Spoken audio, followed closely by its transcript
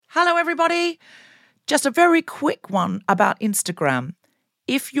Hello, everybody. Just a very quick one about Instagram.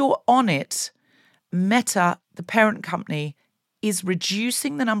 If you're on it, Meta, the parent company, is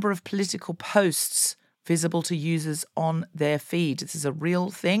reducing the number of political posts visible to users on their feed. This is a real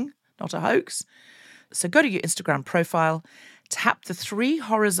thing, not a hoax. So go to your Instagram profile, tap the 3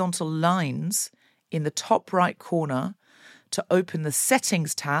 horizontal lines in the top right corner to open the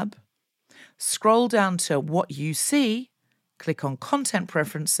Settings tab, scroll down to What You See, click on Content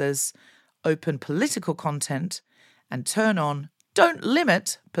Preferences, open Political Content, and turn on Don't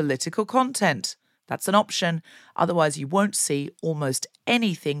Limit Political Content. That's an option. Otherwise, you won't see almost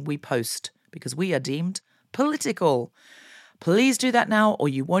anything we post because we are deemed political. Please do that now, or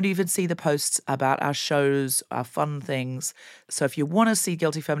you won't even see the posts about our shows, our fun things. So if you want to see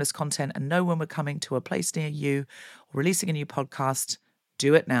Guilty Feminist content and know when we're coming to a place near you or releasing a new podcast,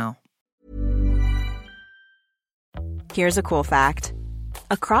 do it now. Here's a cool fact.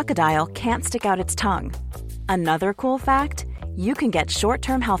 A crocodile can't stick out its tongue. Another cool fact, you can get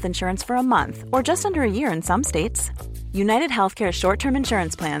short-term health insurance for a month or just under a year in some states. United Healthcare short-term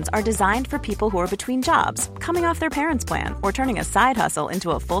insurance plans are designed for people who are between jobs, coming off their parents' plan, or turning a side hustle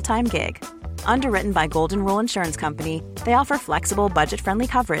into a full-time gig. Underwritten by Golden Rule Insurance Company, they offer flexible, budget-friendly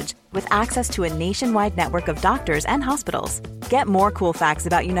coverage with access to a nationwide network of doctors and hospitals. Get more cool facts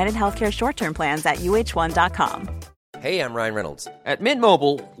about United Healthcare short-term plans at uh1.com. Hey, I'm Ryan Reynolds. At Mint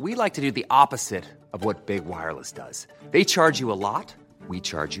Mobile, we like to do the opposite of what Big Wireless does. They charge you a lot, we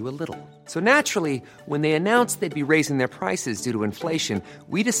charge you a little. So naturally, when they announced they'd be raising their prices due to inflation,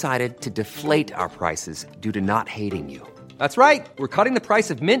 we decided to deflate our prices due to not hating you. That's right. We're cutting the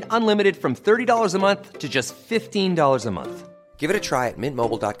price of Mint Unlimited from $30 a month to just $15 a month. Give it a try at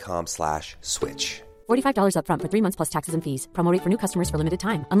mintmobile.com/switch. $45 up front for 3 months plus taxes and fees. Promo rate for new customers for limited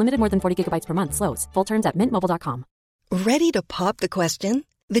time. Unlimited more than 40 gigabytes per month. Slows full terms at mintmobile.com. Ready to pop the question?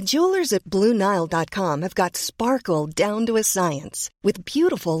 The jewelers at BlueNile.com have got sparkle down to a science with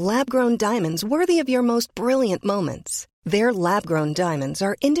beautiful lab-grown diamonds worthy of your most brilliant moments. Their lab-grown diamonds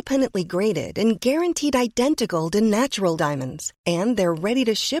are independently graded and guaranteed identical to natural diamonds, and they're ready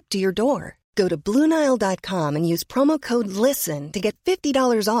to ship to your door. Go to BlueNile.com and use promo code LISTEN to get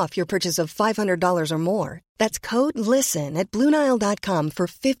 $50 off your purchase of $500 or more. That's code LISTEN at BlueNile.com for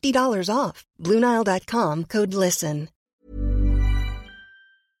 $50 off. BlueNile.com, code LISTEN.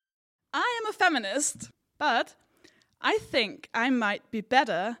 I am a feminist, but I think I might be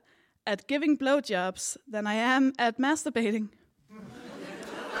better at giving blowjobs than I am at masturbating.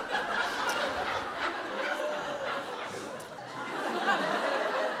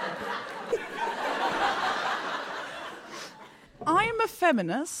 I'm a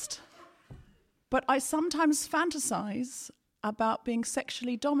feminist, but I sometimes fantasize about being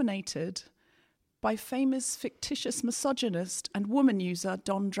sexually dominated by famous fictitious misogynist and woman user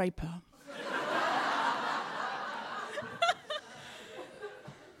Don Draper.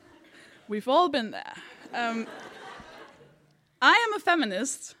 We've all been there. I am a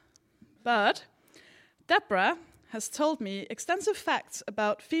feminist, but Deborah has told me extensive facts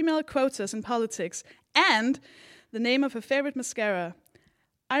about female quotas in politics and the name of her favorite mascara.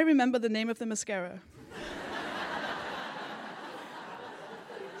 I remember the name of the mascara.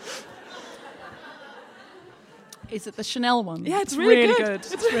 Is it the Chanel one? Yeah, it's really good.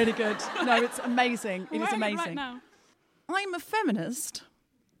 It's really good. No, it's amazing. It is amazing. Right now. I'm a feminist,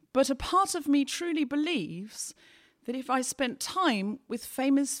 but a part of me truly believes that if I spent time with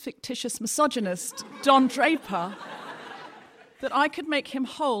famous fictitious misogynist Don Draper, that I could make him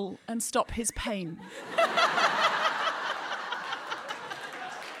whole and stop his pain.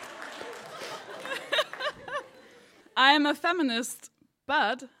 I am a feminist,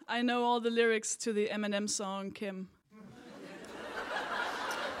 but I know all the lyrics to the Eminem song, Kim.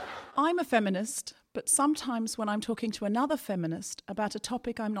 I'm a feminist, but sometimes when I'm talking to another feminist about a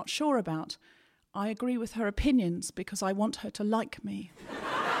topic I'm not sure about, I agree with her opinions because I want her to like me.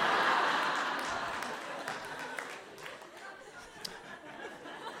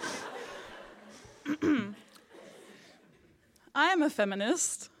 I am a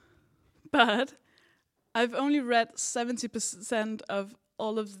feminist, but I've only read 70% of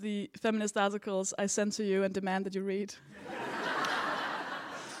all of the feminist articles I send to you and demand that you read.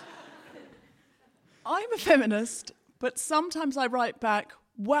 I'm a feminist, but sometimes I write back,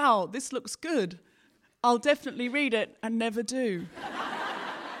 wow, this looks good. I'll definitely read it, and never do.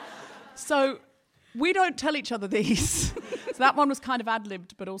 So we don't tell each other these. So that one was kind of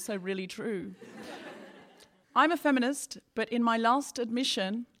ad-libbed, but also really true. I'm a feminist, but in my last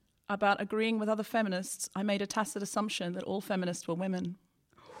admission about agreeing with other feminists, I made a tacit assumption that all feminists were women.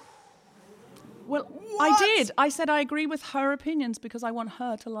 Well, I did. I said I agree with her opinions because I want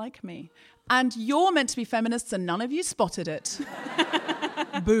her to like me. And you're meant to be feminists and none of you spotted it.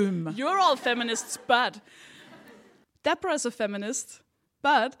 Boom. You're all feminists, but Deborah's a feminist.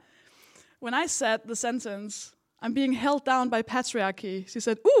 But when I said the sentence, I'm being held down by patriarchy, she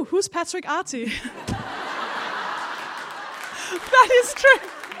said, ooh, who's Patrick Arty? That is true.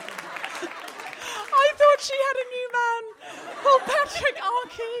 I thought she had a new man called Patrick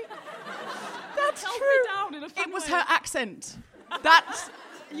Arty. That's true. Me down in a fun it was way. her accent. That's...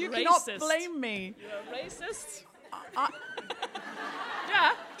 You cannot Racist. blame me. You're a racist?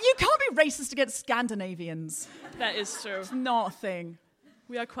 Yeah. You can't be racist against Scandinavians. That is true. It's not a thing.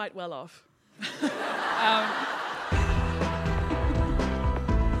 We are quite well off.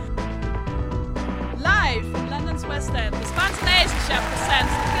 Live from London's West End, the Spontaneity Chef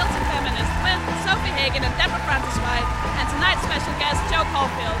presents The Guilty Feminist with Sophie Hagen and Deborah Francis White, and tonight's special guest, Jo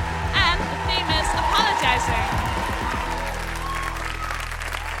Caulfield. And the theme is Apologising.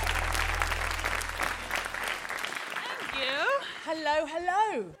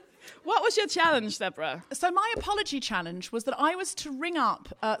 Hello. What was your challenge, Deborah? So my apology challenge was that I was to ring up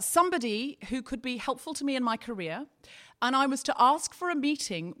somebody who could be helpful to me in my career, and I was to ask for a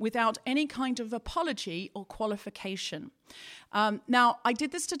meeting without any kind of apology or qualification. Now, I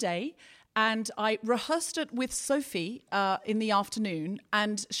did this today, and I rehearsed it with Sophie in the afternoon,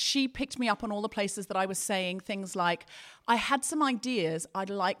 and she picked me up on all the places that I was saying things like, I had some ideas I'd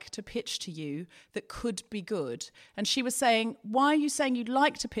like to pitch to you that could be good. And she was saying, why are you saying you'd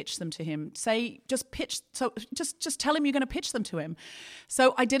like to pitch them to him? Just tell him you're going to pitch them to him.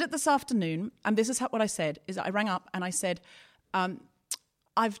 So I did it this afternoon, and this is what I said, is I rang up and I said,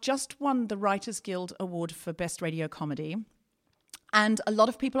 I've just won the Writers Guild Award for Best Radio Comedy. And a lot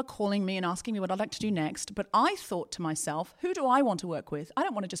of people are calling me and asking me what I'd like to do next. But I thought to myself, who do I want to work with? I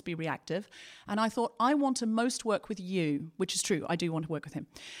don't want to just be reactive. And I thought, I want to most work with you, which is true. I do want to work with him.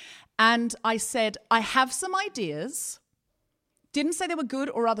 And I said, I have some ideas. Didn't say they were good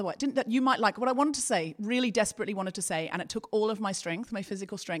or otherwise. Didn't that you might like. What I wanted to say, really desperately wanted to say, and it took all of my strength, my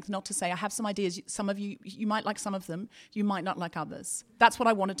physical strength, not to say, I have some ideas. Some of you might like some of them. You might not like others. That's what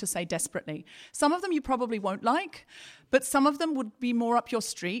I wanted to say desperately. Some of them you probably won't like, but some of them would be more up your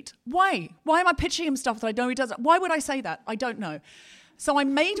street. Why? Why am I pitching him stuff that I know he doesn't? Why would I say that? I don't know. So I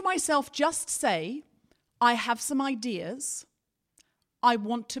made myself just say, I have some ideas. I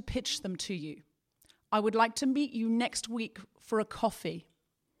want to pitch them to you. I would like to meet you next week for a coffee.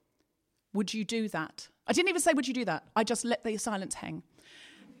 Would you do that? I didn't even say, would you do that? I just let the silence hang.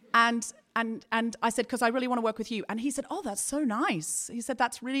 And I said, because I really want to work with you. And he said, oh, that's so nice. He said,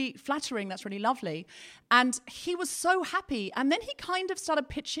 that's really flattering. That's really lovely. And he was so happy. And then he kind of started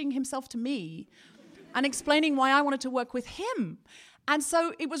pitching himself to me and explaining why I wanted to work with him. And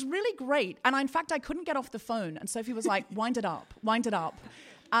so it was really great. And in fact, I couldn't get off the phone. And Sophie was like, wind it up.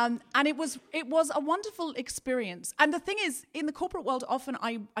 And it was a wonderful experience. And the thing is, in the corporate world, often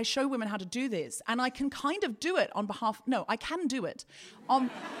I show women how to do this, and I can kind of do it on behalf. No, I can do it on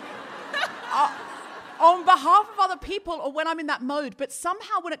behalf of other people, or when I'm in that mode. But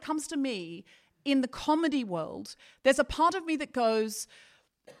somehow, when it comes to me in the comedy world, there's a part of me that goes,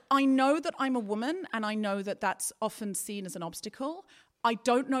 I know that I'm a woman, and I know that that's often seen as an obstacle. I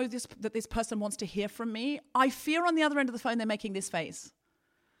don't know that this person wants to hear from me. I fear on the other end of the phone they're making this face.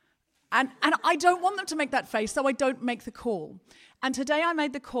 And I don't want them to make that face, so I don't make the call. And today I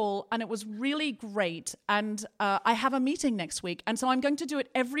made the call, and it was really great. And I have a meeting next week. And so I'm going to do it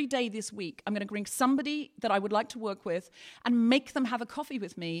every day this week. I'm going to bring somebody that I would like to work with and make them have a coffee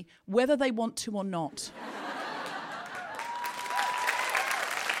with me, whether they want to or not.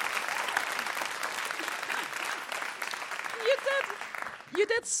 You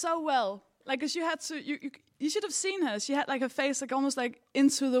did so well. Like, because you had to, you should have seen her. She had like her face like almost like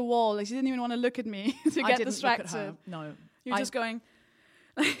into the wall. Like she didn't even want to look at me to get distracted. Look at her. No, you're just going.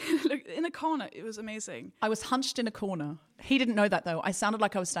 Look in a corner. It was amazing. I was hunched in a corner. He didn't know that though. I sounded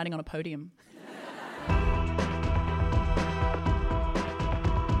like I was standing on a podium.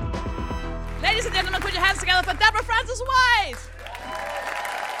 Ladies and gentlemen, put your hands together for Deborah Francis White.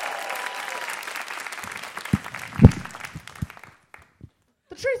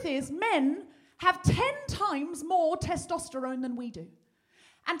 The truth is, men have 10 times more testosterone than we do.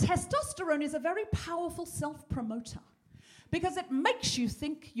 And testosterone is a very powerful self-promoter because it makes you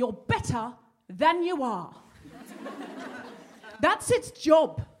think you're better than you are. That's its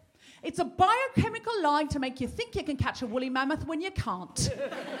job. It's a biochemical lie to make you think you can catch a woolly mammoth when you can't.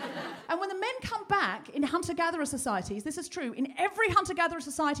 And when the men come back in hunter-gatherer societies, this is true, in every hunter-gatherer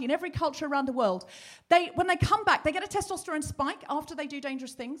society, in every culture around the world, when they come back, they get a testosterone spike after they do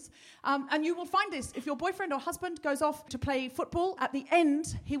dangerous things. And you will find this. If your boyfriend or husband goes off to play football, at the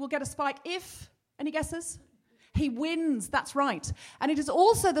end, he will get a spike if, any guesses? He wins, that's right. And it is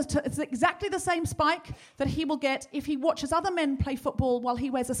also it's exactly the same spike that he will get if he watches other men play football while he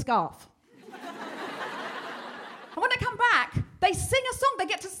wears a scarf. And when they come back, they sing a song. They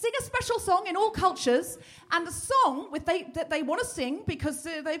get to sing a special song in all cultures. And the song that they want to sing, because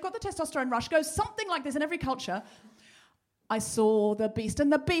they've got the testosterone rush, goes something like this in every culture. I saw the beast,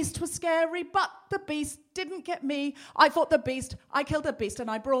 and the beast was scary, but the beast didn't get me. I fought the beast, I killed the beast, and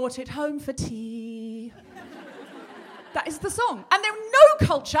I brought it home for tea. That is the song. And there's no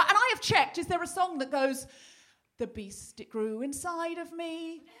culture, and I have checked, is there a song that goes, the beast, it grew inside of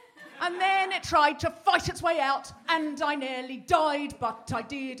me, and then it tried to fight its way out, and I nearly died, but I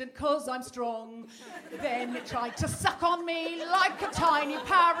didn't, 'cause I'm strong. Then it tried to suck on me like a tiny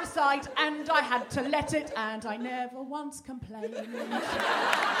parasite, and I had to let it, and I never once complained. And there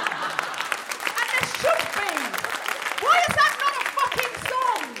should be. Why is that not a fucking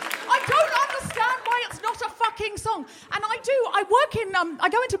song? I don't understand why it's not a fucking song. And I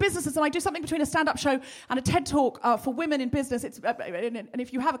go into businesses and I do something between a stand-up show and a TED Talk for women in business. And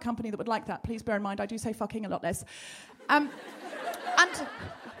if you have a company that would like that, please bear in mind I do say fucking a lot less. And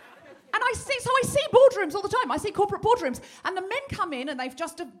I see boardrooms all the time. I see corporate boardrooms. And the men come in and they've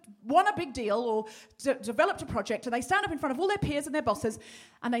just won a big deal or developed a project, and they stand up in front of all their peers and their bosses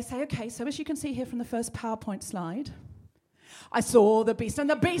and they say, okay, so as you can see here from the first PowerPoint slide, I saw the beast, and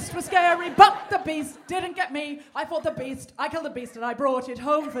the beast was scary, but the beast didn't get me. I fought the beast, I killed the beast, and I brought it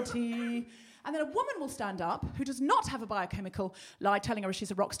home for tea. And then a woman will stand up who does not have a biochemical lie telling her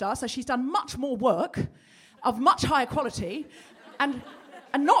she's a rock star, so she's done much more work of much higher quality and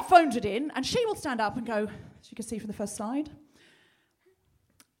not phoned it in, and she will stand up and go, as you can see from the first slide,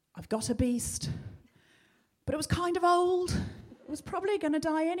 I've got a beast, but it was kind of old. It was probably going to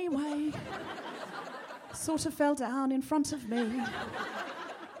die anyway. Sort of fell down in front of me.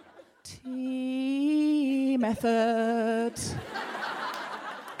 Tea method.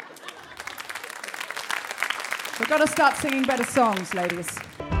 We've got to start singing better songs, ladies.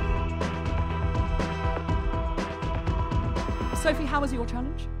 Sophie, how was your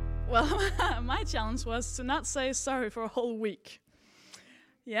challenge? Well, my challenge was to not say sorry for a whole week.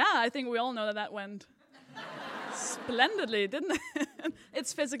 Yeah, I think we all know that went splendidly, didn't it?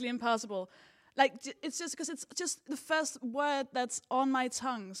 It's physically impossible. Like, it's just because it's just the first word that's on my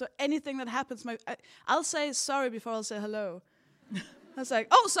tongue. So anything that happens, I'll say sorry before I'll say hello. I was like,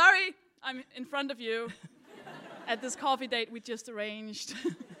 oh, sorry, I'm in front of you at this coffee date we just arranged.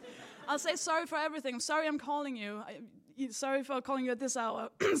 I'll say sorry for everything. Sorry I'm calling you. Sorry for calling you at this hour.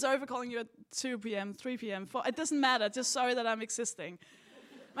 Sorry for calling you at 2 p.m., 3 p.m. It doesn't matter. Just sorry that I'm existing.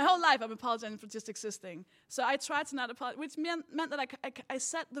 My whole life I'm apologizing for just existing. So I tried to not apologize, which meant that I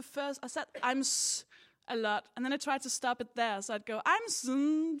said I'm a lot, and then I tried to stop it there. So I'd go, I'm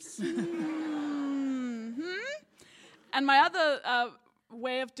And my other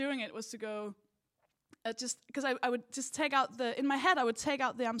way of doing it was to go, just because I would just take out in my head I would take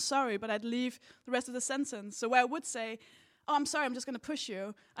out the I'm sorry, but I'd leave the rest of the sentence. So where I would say, oh, I'm sorry, I'm just going to push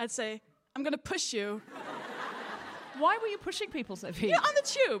you, I'd say, I'm going to push you. Why were you pushing people, Sophie? Yeah, on the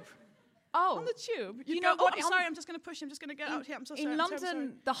tube. Oh. On the tube. You know what? I'm sorry, I'm just going to push you. I'm just going to get out here. I'm so sorry. In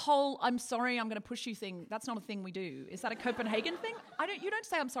London, the whole I'm sorry, I'm going to push you thing, that's not a thing we do. Is that a Copenhagen thing? You don't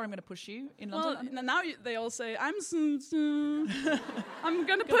say I'm sorry, I'm going to push you in London. Well, now they all say, I'm going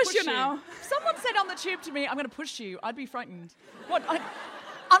to push you now. If someone said on the tube to me, I'm going to push you, I'd be frightened. What?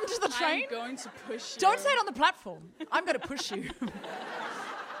 Under the train? I'm going to push you. Don't say it on the platform. I'm going to push you.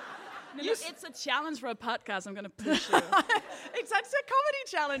 No, it's a challenge for a podcast. I'm going to push you. It's a comedy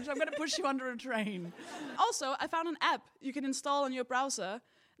challenge. I'm going to push you under a train. Also, I found an app you can install on your browser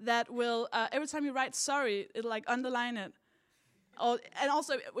that will, every time you write sorry, it'll like underline it. And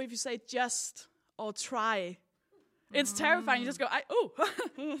also, if you say just or try, it's terrifying. You just go,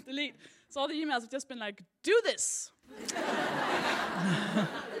 delete. So all the emails have just been like, do this.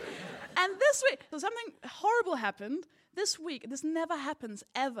 And this week, so something horrible happened. This week, this never happens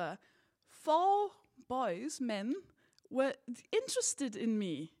ever. 4 boys, men, were interested in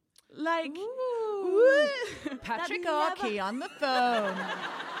me. Like, ooh. Patrick Arkey on the phone.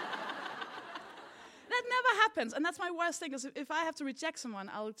 That never happens, and that's my worst thing. Because if I have to reject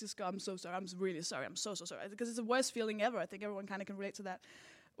someone, I'll just go, I'm so sorry, I'm really sorry, I'm so sorry. Because it's the worst feeling ever. I think everyone kind of can relate to that.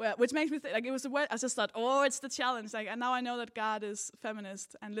 Well, which makes me think, like, it was the way I just thought, oh, it's the challenge. Like, and now I know that God is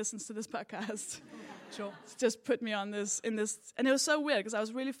feminist and listens to this podcast. Sure. Just put me on this, and it was so weird because I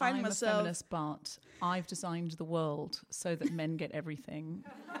was really finding myself. I'm a feminist, but I've designed the world so that men get everything.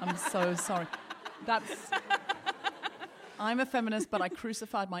 I'm so sorry. I'm a feminist, but I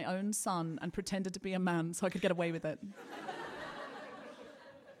crucified my own son and pretended to be a man so I could get away with it.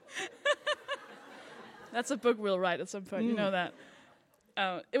 That's a book we'll write at some point. You know that.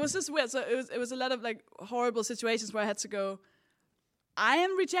 It was just weird. So it was a lot of like horrible situations where I had to go, I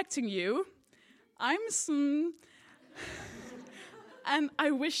am rejecting you. And I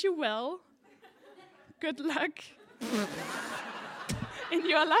wish you well. Good luck in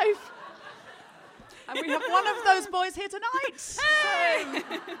your life. And we have one of those boys here tonight. Hey!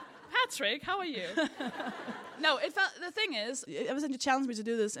 Patrick, how are you? No, the thing is, ever since you challenged me to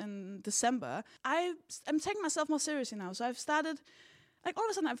do this in December, I'm taking myself more seriously now. So I've started, like, all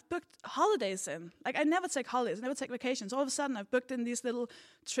of a sudden I've booked holidays in. Like, I never take holidays, I never take vacations. All of a sudden I've booked in these little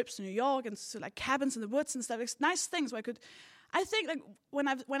trips to New York and to, like, cabins in the woods and stuff. It's nice things where I think, like,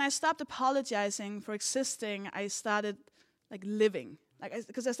 when I stopped apologizing for existing, I started, like, living. Like,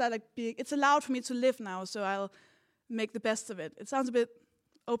 because I started, like, it's allowed for me to live now, so I'll make the best of it. It sounds a bit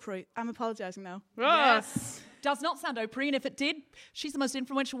Oprah. I'm apologizing now. Yes. Does not sound Oprah, and if it did, she's the most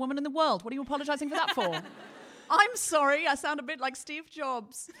influential woman in the world. What are you apologizing for that for? I'm sorry, I sound a bit like Steve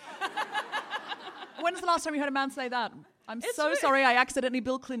Jobs. When's the last time you heard a man say that? I'm so sorry I accidentally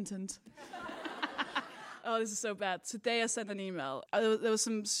Bill Clinton'd. Oh, this is so bad. Today I sent an email. There was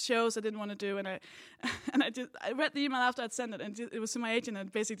some shows I didn't want to do, and I read the email after I'd sent it, and it was to my agent, and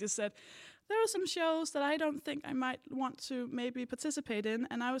it basically just said, there are some shows that I don't think I might want to maybe participate in,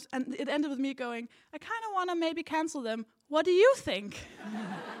 and it ended with me going, I kind of want to maybe cancel them. What do you think?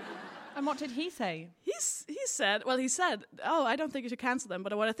 And what did he say? He said, oh, I don't think you should cancel them,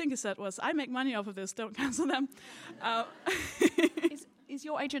 but what I think he said was, I make money off of this, don't cancel them. Is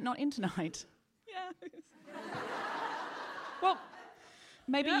your agent not in tonight? Yeah. Well,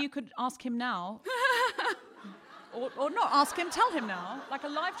 maybe you could ask him now. or not ask him, tell him now, like a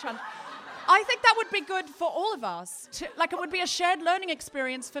live challenge. I think that would be good for all of us. Like, it would be a shared learning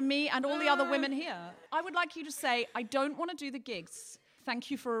experience for me and all the other women here. I would like you to say, I don't want to do the gigs. Thank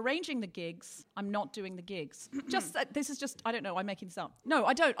you for arranging the gigs. I'm not doing the gigs. This is just, I don't know, I'm making this up. No,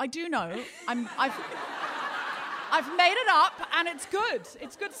 I don't. I do know. I've made it up, and it's good.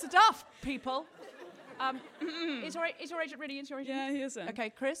 It's good stuff, people. Is your agent ready? Yeah, he is in.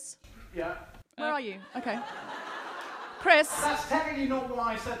 Okay, Chris? Yeah. Where are you? Okay. Chris? That's technically not what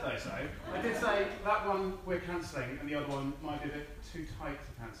I said, though, so. I did say that one we're cancelling, and the other one might be a bit too tight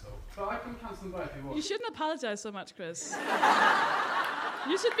to cancel. But I can cancel them both if you want. You shouldn't apologize so much, Chris.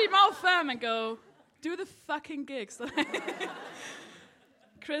 You should be more firm and go, do the fucking gigs.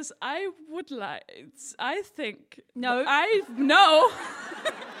 Chris, I think... No. I know...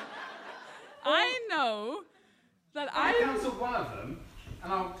 I know that I cancelled one of them,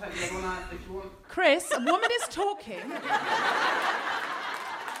 and I'll take the other one out if you want. Chris, a woman is talking.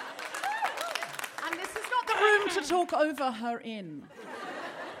 And this is not the room to talk over her in.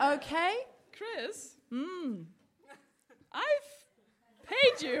 Okay? Chris? I've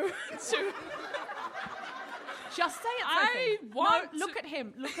paid you to... Just say it, Sophie. Look at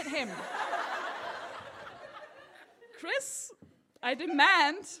him. Look at him. Chris, I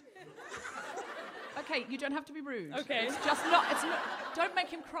demand... Okay, you don't have to be rude. Okay. It's just not, don't make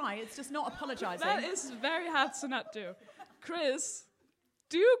him cry. It's just not apologising. That is very hard to not do. Chris,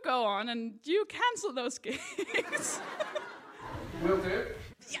 do go on and you cancel those gigs. Will do.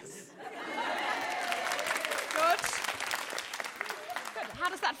 Yes. Good. How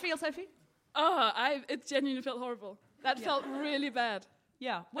does that feel, Sophie? Oh, it genuinely felt horrible. That felt really bad.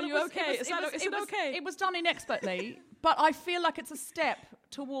 Yeah. Well, are you okay? Is it okay? It was done inexpertly, but I feel like it's a step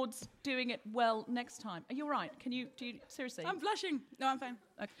towards doing it well next time. Are you all right? Seriously? I'm blushing. No, I'm fine.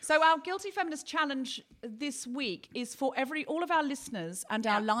 Okay. So our Guilty Feminist Challenge this week is for all of our listeners and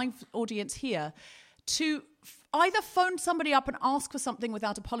our live audience here to either phone somebody up and ask for something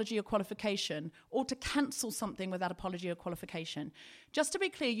without apology or qualification, or to cancel something without apology or qualification. Just to be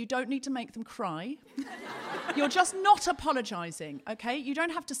clear, you don't need to make them cry. You're just not apologising, okay? You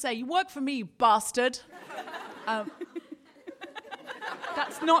don't have to say, you work for me, you bastard.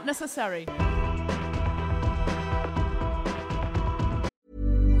 That's not necessary.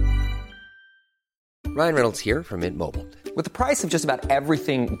 Ryan Reynolds here from Mint Mobile. With the price of just about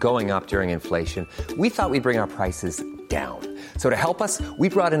everything going up during inflation, we thought we'd bring our prices down. So to help us, we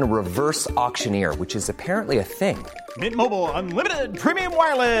brought in a reverse auctioneer, which is apparently a thing. Mint Mobile Unlimited Premium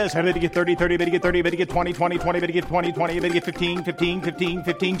Wireless. How to get 30, 30, bit to get 30, bit to get 20, 20, 20, bit to get 20, 20, bit to get 15, 15, 15,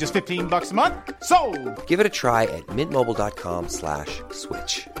 15, just $15 a month? Sold! Give it a try at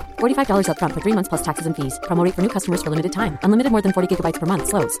mintmobile.com/switch. $45 up front for 3 months plus taxes and fees. Promo rate for new customers for limited time. Unlimited more than 40 gigabytes per month.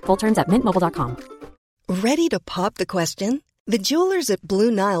 Slows full terms at mintmobile.com. Ready to pop the question? The jewelers at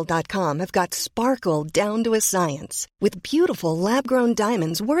BlueNile.com have got sparkle down to a science with beautiful lab-grown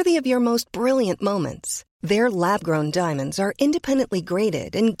diamonds worthy of your most brilliant moments. Their lab-grown diamonds are independently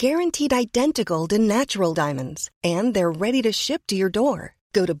graded and guaranteed identical to natural diamonds, and they're ready to ship to your door.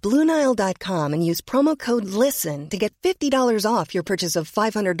 Go to BlueNile.com and use promo code LISTEN to get $50 off your purchase of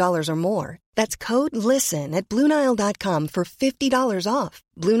 $500 or more. That's code LISTEN at BlueNile.com for $50 off.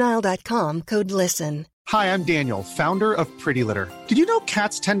 BlueNile.com, code LISTEN. Hi, I'm Daniel, founder of Pretty Litter. Did you know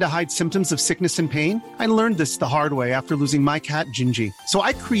cats tend to hide symptoms of sickness and pain? I learned this the hard way after losing my cat, Gingy. So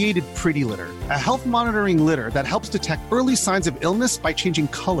I created Pretty Litter, a health monitoring litter that helps detect early signs of illness by changing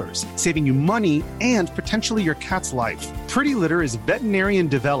colors, saving you money and potentially your cat's life. Pretty Litter is veterinarian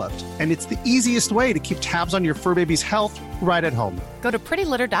developed, and it's the easiest way to keep tabs on your fur baby's health right at home. Go to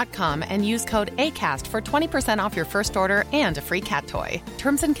prettylitter.com and use code ACAST for 20% off your first order and a free cat toy.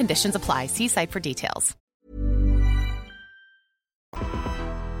 Terms and conditions apply. See site for details.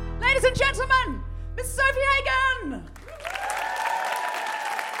 Ladies and gentlemen, Miss Sophie Hagen!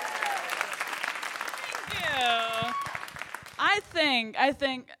 Thank you. I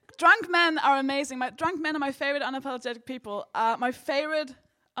think drunk men are amazing. Drunk men are my favorite unapologetic people. My favorite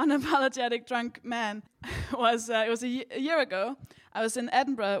unapologetic drunk man was, it was a year ago. I was in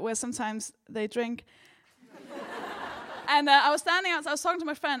Edinburgh, where sometimes they drink. And I was standing outside, I was talking to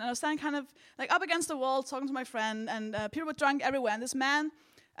my friend, and I was standing kind of like up against the wall talking to my friend, and people were drunk everywhere. And this man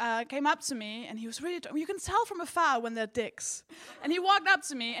came up to me, and he was really drunk. You can tell from afar when they're dicks. And he walked up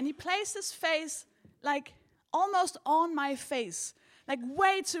to me, and he placed his face like almost on my face, like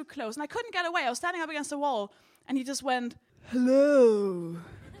way too close. And I couldn't get away. I was standing up against the wall, and he just went, "Hello."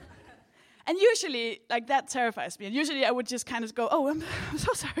 And usually, like, that terrifies me. And usually I would just kind of go, "Oh, I'm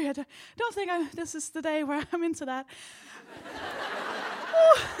so sorry. I don't think this is the day where I'm into that."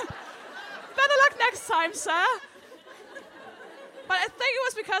 Ooh, better luck next time, sir. But I think it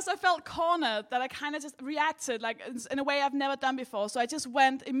was because I felt cornered that I kind of just reacted like in a way I've never done before. So I just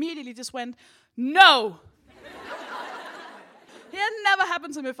immediately went, "No!" It had never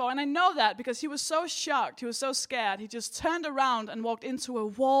happened to me before, and I know that because he was so shocked, he was so scared, he just turned around and walked into a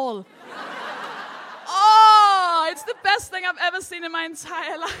wall. Oh, it's the best thing I've ever seen in my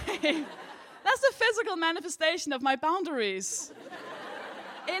entire life. That's the physical manifestation of my boundaries.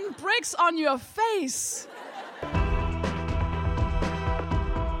 In bricks on your face.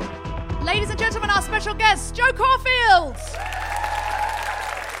 Ladies and gentlemen, our special guest, Jo Caulfield!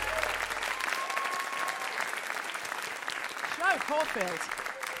 Jo Caulfield.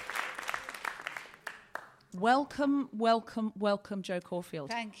 Welcome, Jo Caulfield.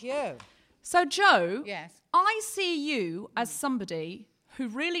 Thank you. So, Jo, Yes. I see you as somebody who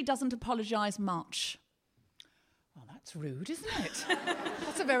really doesn't apologise much. Well, that's rude, isn't it?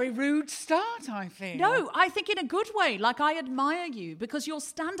 That's a very rude start, I feel. No, I think in a good way. Like, I admire you because your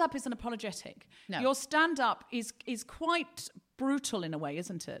stand-up isn't apologetic. No. Your stand-up is quite brutal in a way,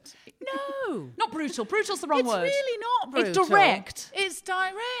 isn't it? No. Not brutal. Brutal's the wrong word. It's really not brutal. It's direct. It's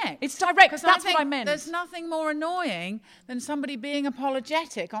direct. It's direct. 'Cause That's think what I meant. There's nothing more annoying than somebody being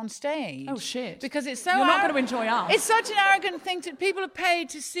apologetic on stage. Oh, shit. Because it's so... You're not going to enjoy us. It's such an arrogant thing to... People are paid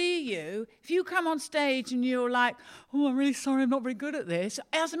to see you. If you come on stage and you're like, "Oh, I'm really sorry, I'm not very good at this,"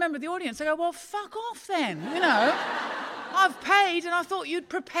 as a member of the audience, I go, "Well, fuck off then, you know. I've paid and I thought you'd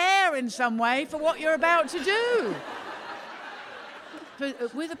prepare in some way for what you're about to do."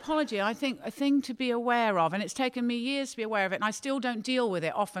 But with apology, I think a thing to be aware of, and it's taken me years to be aware of it, and I still don't deal with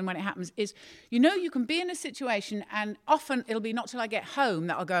it often when it happens, is, you can be in a situation, and often it'll be not till I get home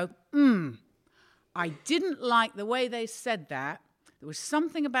that I'll go, I didn't like the way they said that. There was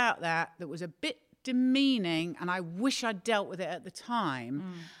something about that was a bit demeaning, and I wish I'd dealt with it at the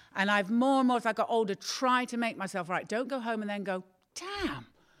time. And I've more and more, as I got older, tried to make myself right. Don't go home and then go, "Damn,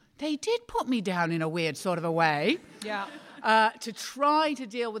 they did put me down in a weird sort of a way." Yeah. To try to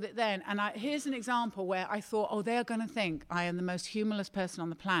deal with it then. And here's an example where I thought, oh, they're going to think I am the most humorless person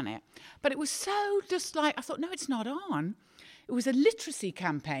on the planet. But it was so just like, I thought, no, it's not on. It was a literacy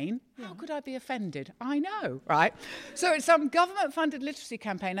campaign. How could I be offended? I know, right? So it's some government-funded literacy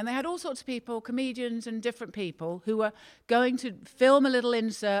campaign, and they had all sorts of people, comedians and different people, who were going to film a little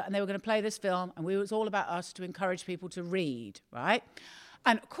insert, and they were going to play this film, and it was all about us to encourage people to read, right?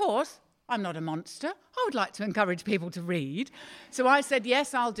 And, of course, I'm not a monster. I would like to encourage people to read. So I said,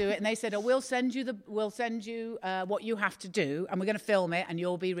 yes, I'll do it. And they said, we'll send you what you have to do, and we're going to film it, and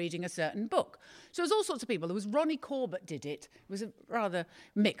you'll be reading a certain book. So there was all sorts of people. There was Ronnie Corbett did it. It was a rather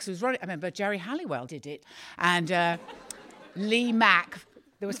mix. I remember Jerry Halliwell did it, and Lee Mack.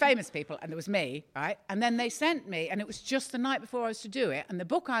 There was famous people, and there was me, right? And then they sent me, and it was just the night before I was to do it, and the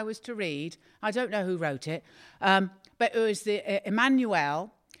book I was to read, I don't know who wrote it, but it was the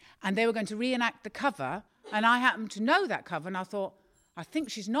Emmanuel, and they were going to reenact the cover, and I happened to know that cover, and I thought, I think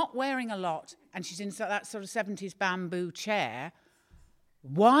she's not wearing a lot, and she's in that sort of 70s bamboo chair.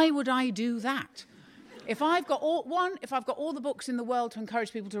 Why would I do that? If I've got all the books in the world to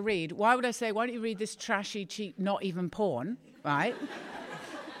encourage people to read, why would I say, why don't you read this trashy, cheap, not even porn, right?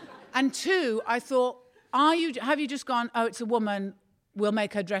 And two, I thought, have you just gone, oh, it's a woman, we'll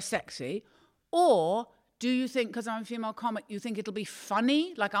make her dress sexy? Or do you think, because I'm a female comic, you think it'll be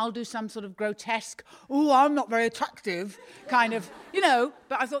funny? Like I'll do some sort of grotesque, oh, I'm not very attractive, kind of,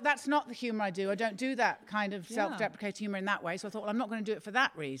 But I thought that's not the humour I do. I don't do that kind of self-deprecating humour in that way. So I thought, well, I'm not going to do it for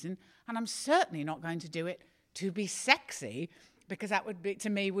that reason. And I'm certainly not going to do it to be sexy, because that would be, to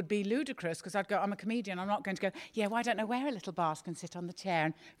me, would be ludicrous, because I'd go, I'm a comedian, I'm not going to go, yeah, why don't I wear a little mask and sit on the chair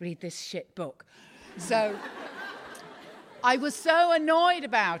and read this shit book? So I was so annoyed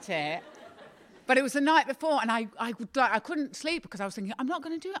about it, but it was the night before, and I couldn't sleep, because I was thinking, I'm not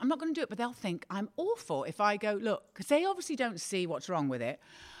going to do it, but they'll think I'm awful if I go, look, because they obviously don't see what's wrong with it.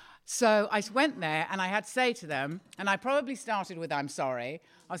 So I went there, and I had to say to them, and I probably started with, I'm sorry.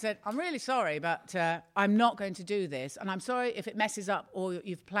 I said, I'm really sorry, but I'm not going to do this. And I'm sorry if it messes up all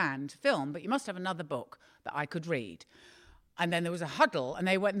you've planned to film, but you must have another book that I could read. And then there was a huddle, and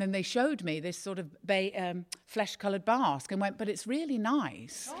they went, and then they showed me this sort of flesh-coloured mask, and went, but it's really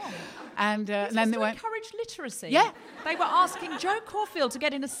nice. Oh. And then they went, encourage literacy. Yeah. They were asking Jo Caulfield to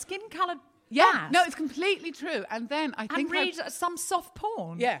get in a skin-coloured mask. No, it's completely true. And then I think... And read some soft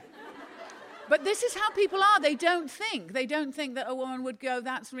porn. Yeah. But this is how people are. They don't think that a woman would go,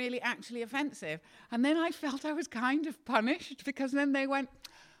 that's really actually offensive. And then I felt I was kind of punished, because then they went,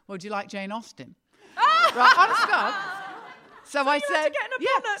 well, do you like Jane Austen? Right, honest God. So I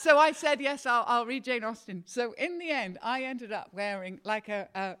said, yes, I'll read Jane Austen. So in the end, I ended up wearing like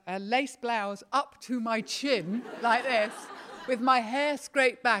a lace blouse up to my chin, like this, with my hair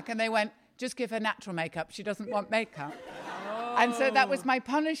scraped back. And they went, just give her natural makeup. She doesn't want makeup. And so that was my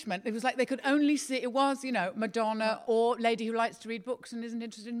punishment. It was like they could only see, it was, Madonna or lady who likes to read books and isn't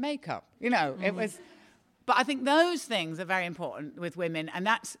interested in makeup. It was, but I think those things are very important with women. And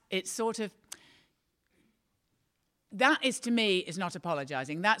that is, to me, is not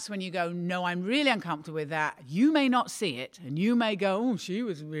apologising. That's when you go, no, I'm really uncomfortable with that. You may not see it, and you may go, oh, she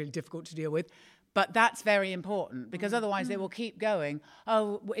was really difficult to deal with. But that's very important, because otherwise they will keep going,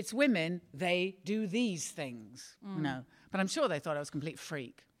 oh, it's women, they do these things, But I'm sure they thought I was a complete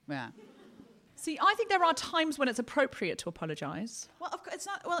freak. Yeah. See, I think there are times when it's appropriate to apologise. Well, of course, it's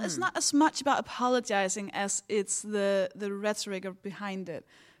not. Well, it's not as much about apologising as it's the rhetoric behind it.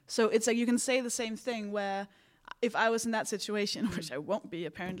 So it's like you can say the same thing where, if I was in that situation, which I won't be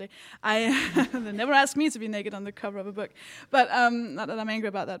apparently, they never asked me to be naked on the cover of a book. But not that I'm angry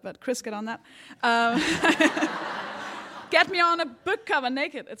about that, but Chris, get on that. Get me on a book cover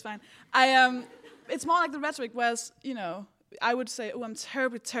naked. It's fine. It's more like the rhetoric, whereas, I would say, oh, I'm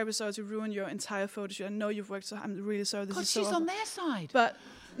terribly, terribly sorry to ruin your entire photo shoot. I know you've worked so hard. I'm really sorry. This is so she's awful. on their side. But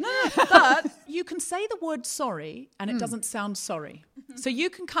but you can say the word sorry and it doesn't sound sorry. So you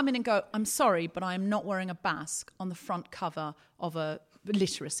can come in and go, I'm sorry, but I'm not wearing a mask on the front cover of a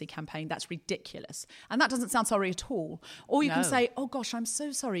literacy campaign. That's ridiculous. And that doesn't sound sorry at all. Or you can say, oh gosh, I'm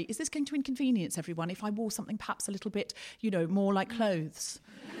so sorry. Is this going to inconvenience everyone if I wore something perhaps a little bit, more like clothes?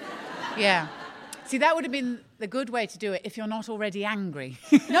 Yeah. See, that would have been the good way to do it if you're not already angry.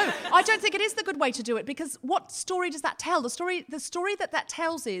 No, I don't think it is the good way to do it, because what story does that tell? The story that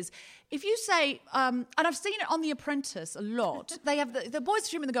tells is, if you say, and I've seen it on The Apprentice a lot, they have the boys'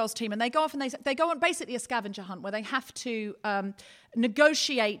 team and the girls' team, and they go off and they go on basically a scavenger hunt where they have to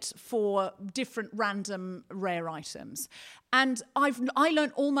negotiate for different random rare items. And I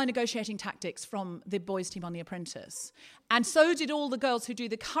learned all my negotiating tactics from the boys' team on The Apprentice. And so did all the girls who do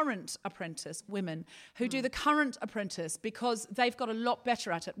the current Apprentice, women, who do the current Apprentice, because they've got a lot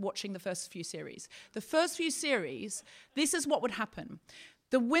better at it watching the first few series. The first few series, this is what would happen.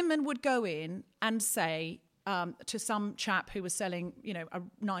 The women would go in and say to some chap who was selling,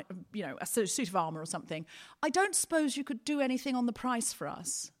 a suit of armour or something, I don't suppose you could do anything on the price for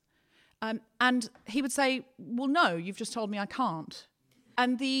us. And he would say, well, no, you've just told me I can't.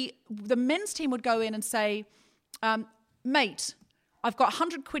 And the men's team would go in and say, mate, I've got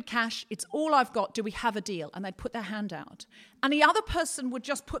 100 quid cash. It's all I've got. Do we have a deal? And they'd put their hand out. And the other person would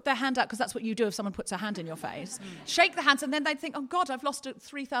just put their hand out, because that's what you do if someone puts a hand in your face. Shake the hands, and then they'd think, oh, God, I've lost a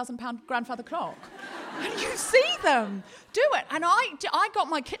 £3,000 grandfather clock. And you see them do it. And I got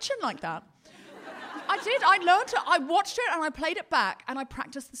my kitchen like that. I did. I learned it. I watched it, and I played it back, and I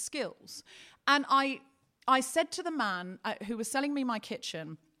practiced the skills. And I said to the man who was selling me my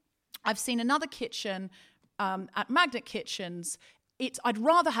kitchen, I've seen another kitchen at Magnet Kitchens. I'd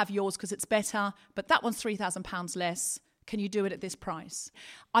rather have yours because it's better, but that one's £3,000 less. Can you do it at this price?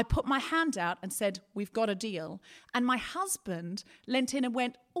 I put my hand out and said, we've got a deal. And my husband leant in and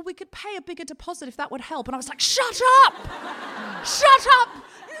went, oh, we could pay a bigger deposit if that would help. And I was like, shut up! Shut up!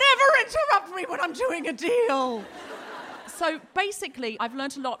 Never interrupt me when I'm doing a deal. So basically, I've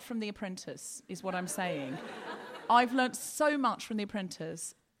learnt a lot from The Apprentice, is what I'm saying. I've learnt so much from The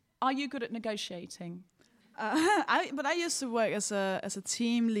Apprentice. Are you good at negotiating? I used to work as a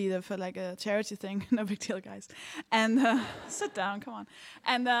team leader for like a charity thing. No big deal, guys. And sit down, come on.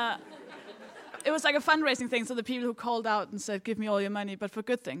 And it was like a fundraising thing. So the people who called out and said, "Give me all your money, but for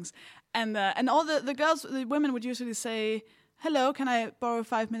good things." And all the women would usually say, "Hello, can I borrow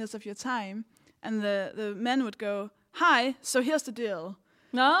 5 minutes of your time?" And the men would go, "Hi, so here's the deal."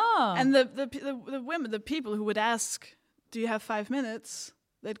 No. And the women, the people who would ask, "Do you have 5 minutes?"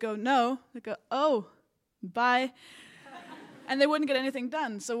 They'd go, "No." They'd go, "Oh. Bye." And they wouldn't get anything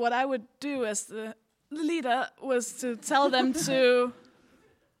done. So what I would do as the leader was to tell them to,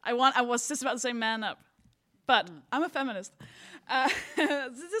 I was just about to say man up, but I'm a feminist.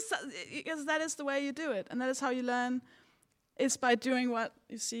 Because that is the way you do it. And that is how you learn, is by doing what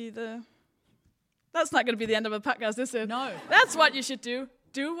you see that's not going to be the end of a podcast, is it? No. That's what you should do.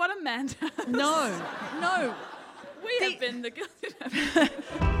 Do what a man does. No. We have been the guilty.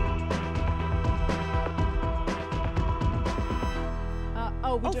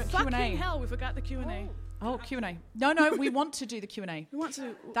 We're doing Q&A. Fucking hell, we forgot the Q&A. Oh, Q&A. No, we want to do the Q&A. We want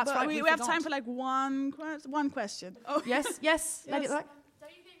to. That's right. We have time for like one question. Oh. Yes. Lady, don't you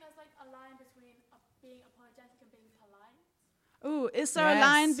think there's like a line between being apologetic and being polite? Ooh, is there a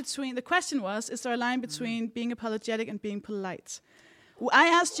line between? The question was: is there a line between being apologetic and being polite? I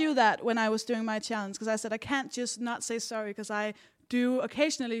asked you that when I was doing my challenge, because I said I can't just not say sorry, because I do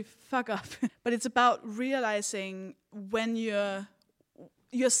occasionally fuck up. But it's about realizing when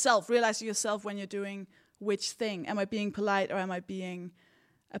realizing yourself when you're doing which thing. Am I being polite or am I being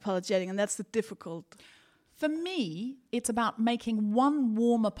apologetic? And that's the difficult. For me, it's about making one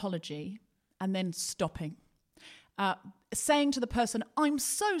warm apology and then stopping. Saying to the person, I'm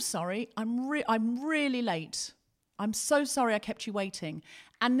so sorry, I'm really late. I'm so sorry I kept you waiting.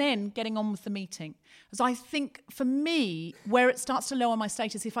 And then getting on with the meeting. As I think, for me, where it starts to lower my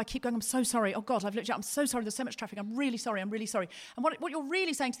status, if I keep going, I'm so sorry, oh God, I've looked at, I'm so sorry, there's so much traffic, I'm really sorry. And what you're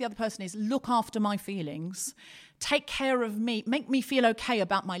really saying to the other person is, look after my feelings, take care of me, make me feel okay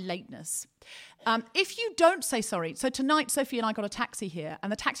about my lateness. If you don't say sorry, so tonight Sophie and I got a taxi here,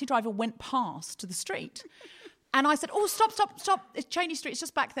 and the taxi driver went past to the street. And I said, oh, stop, it's Cheney Street, it's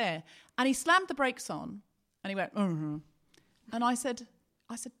just back there. And he slammed the brakes on, and he went, mm-hmm. And I said,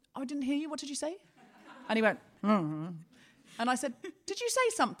 oh, I didn't hear you, what did you say? And he went, mm-hmm. And I said, did you say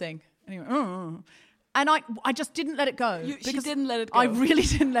something? And he went, mm-hmm. And I just didn't let it go. She didn't let it go. I really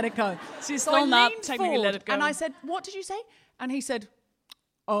didn't let it go. She's still not technically let it go. And I said, what did you say? And he said,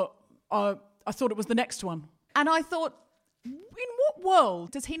 I thought it was the next one. And I thought, in what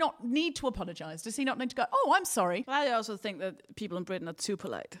world does he not need to apologise? Does he not need to go, oh, I'm sorry? But I also think that people in Britain are too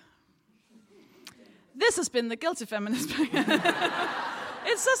polite. This has been the Guilty Feminist.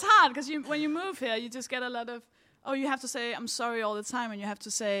 It's just hard, because when you move here, you just get a lot of, you have to say, I'm sorry all the time, and you have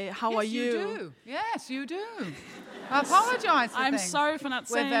to say, how are you? Yes, you do. Yes, you do. Apologise for I'm things. sorry for not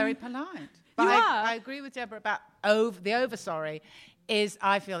saying. We're very polite. But I agree with Deborah about the over-sorry.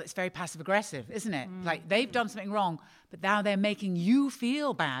 I feel it's very passive-aggressive, isn't it? Like, they've done something wrong, but now they're making you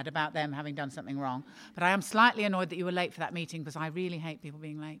feel bad about them having done something wrong. But I am slightly annoyed that you were late for that meeting, because I really hate people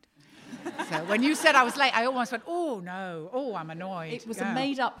being late. So when you said I was late, I almost went, oh, no. Oh, I'm annoyed. It was a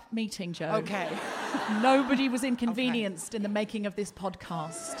made-up meeting, Jo. Okay. Nobody was inconvenienced in the making of this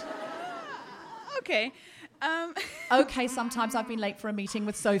podcast. Okay. Okay, sometimes I've been late for a meeting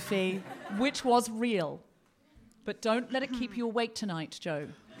with Sophie, which was real. But don't let it keep you awake tonight, Jo.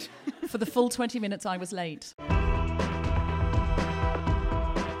 For the full 20 minutes I was late.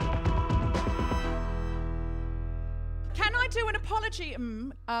 Can I do an apology?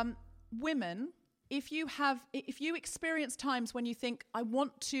 Women, if you experience times when you think, I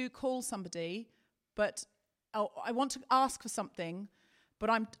want to call somebody, but I want to ask for something, but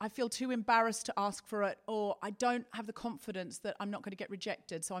I feel too embarrassed to ask for it, or I don't have the confidence that I'm not going to get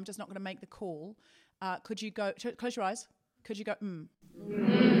rejected, so I'm just not going to make the call. Could you go, close your eyes. Could you go,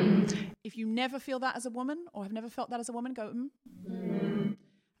 If you never feel that as a woman, or have never felt that as a woman, go,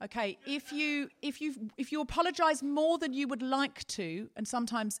 Okay, if you apologise more than you would like to, and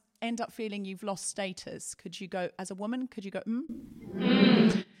sometimes end up feeling you've lost status, could you go, as a woman, could you go,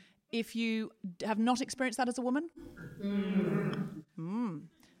 If you have not experienced that as a woman?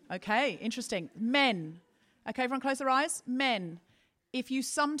 Okay, interesting. Men. Okay, everyone close their eyes. Men. If you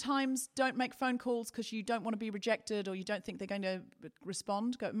sometimes don't make phone calls because you don't want to be rejected or you don't think they're going to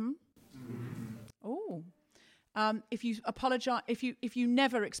respond, go, Oh. If you apologise, if you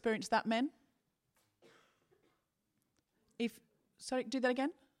never experienced that, men? Sorry, do that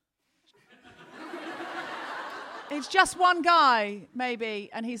again. It's just one guy, maybe,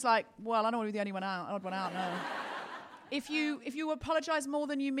 and he's like, well, I don't want to be the only one out, odd one out, no. If you apologise more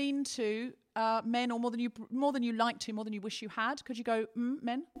than you mean to, men, or more than you like to, more than you wish you had, could you go,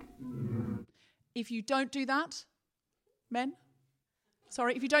 men? If you don't do that, men?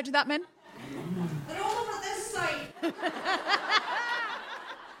 Sorry, if you don't do that, men? They're all over this side.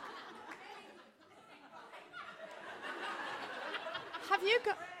 Have you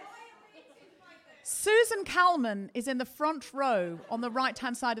got... Susan Kalman is in the front row on the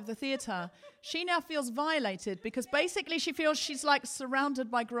right-hand side of the theatre. She now feels violated because basically she feels she's like surrounded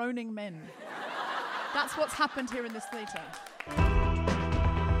by groaning men. That's what's happened here in this theatre.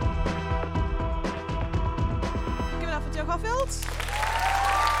 Give it up for Jo Caulfield.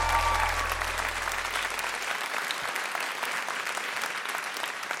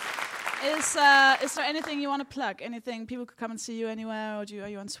 Is there anything you want to plug? Anything people could come and see you anywhere, or are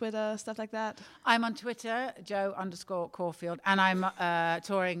you on Twitter, stuff like that? I'm on Twitter, Jo_Caulfield, and I'm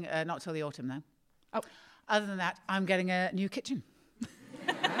touring not till the autumn though. Oh, other than that, I'm getting a new kitchen.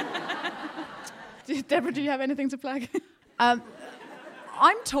 Deborah, do you have anything to plug? I'm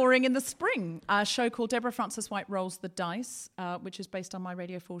touring in the spring, a show called Deborah Frances White Rolls the Dice, which is based on my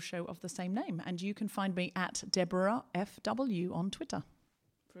Radio 4 show of the same name, and you can find me at Deborah FW on Twitter.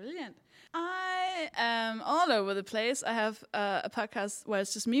 Brilliant. I am all over the place. I have a podcast where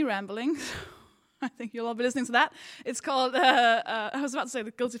it's just me rambling. I think you'll all be listening to that. It's called, I was about to say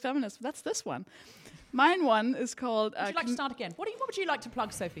The Guilty Feminist, but that's this one. Mine one is called... Would you like to start again? What would you like to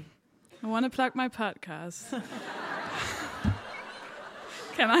plug, Sophie? I want to plug my podcast.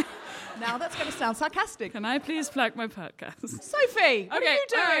 Can I? Now that's going to sound sarcastic. Can I please plug my podcast? Sophie, what are you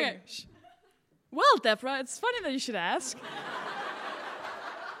doing? Okay. Well, Deborah, it's funny that you should ask.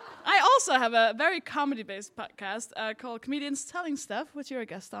 I also have a very comedy-based podcast called Comedians Telling Stuff, which you're a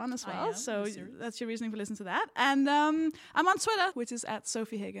guest on as well. So that's your reasoning for listening to that. And I'm on Twitter, which is at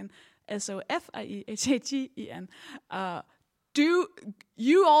Sophie Hagen, SOFIEHAGEN. Do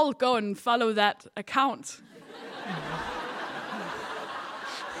you all go and follow that account?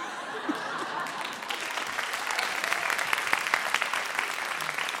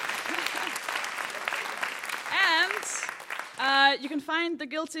 You can find the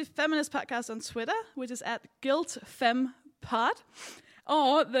Guilty Feminist podcast on Twitter, which is at GuiltFemPod,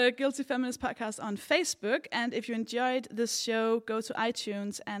 or the Guilty Feminist podcast on Facebook. And if you enjoyed this show, go to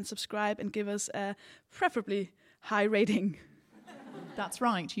iTunes and subscribe and give us a preferably high rating. That's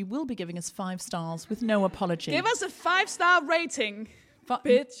right. You will be giving us 5 stars with no apology. Give us a 5-star rating,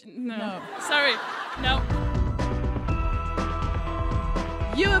 bitch. No. Sorry. No.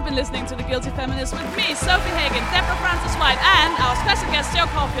 You have been listening to The Guilty Feminist with me, Sophie Hagen, Deborah Frances White, and our special guest, Jo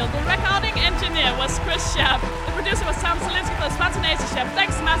Caulfield. The recording engineer was Chris Sharp. The producer was Tom Salinsky for the Spontaneity Chef.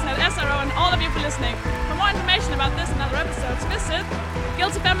 Thanks to Martin at SRO and all of you for listening. For more information about this and other episodes, visit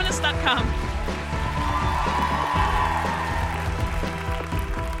guiltyfeminist.com.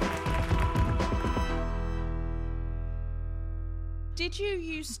 Did you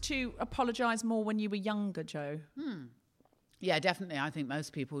used to apologise more when you were younger, Jo? Yeah, definitely. I think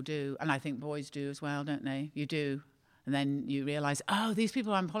most people do. And I think boys do as well, don't they? You do. And then you realise, oh, these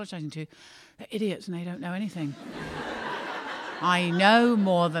people I'm apologising to, they're idiots and they don't know anything. I know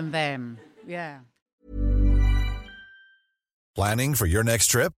more than them. Yeah. Planning for your next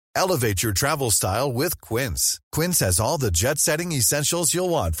trip? Elevate your travel style with Quince. Quince has all the jet-setting essentials you'll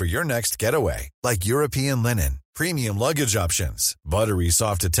want for your next getaway, like European linen, premium luggage options, buttery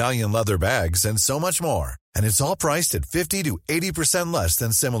soft Italian leather bags, and so much more. And it's all priced at 50 to 80% less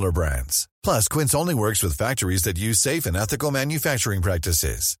than similar brands. Plus, Quince only works with factories that use safe and ethical manufacturing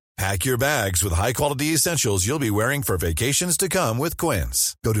practices. Pack your bags with high-quality essentials you'll be wearing for vacations to come with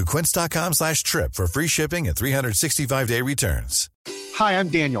Quince. Go to quince.com/trip for free shipping and 365-day returns. Hi, I'm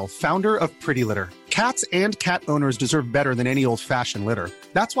Daniel, founder of Pretty Litter. Cats and cat owners deserve better than any old-fashioned litter.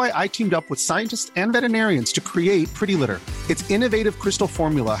 That's why I teamed up with scientists and veterinarians to create Pretty Litter. Its innovative crystal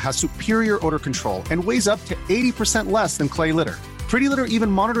formula has superior odor control and weighs up to 80% less than clay litter. Pretty Litter even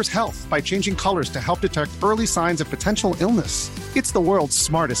monitors health by changing colors to help detect early signs of potential illness. It's the world's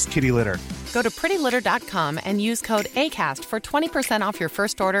smartest kitty litter. Go to prettylitter.com and use code ACAST for 20% off your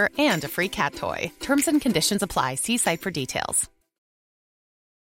first order and a free cat toy. Terms and conditions apply. See site for details.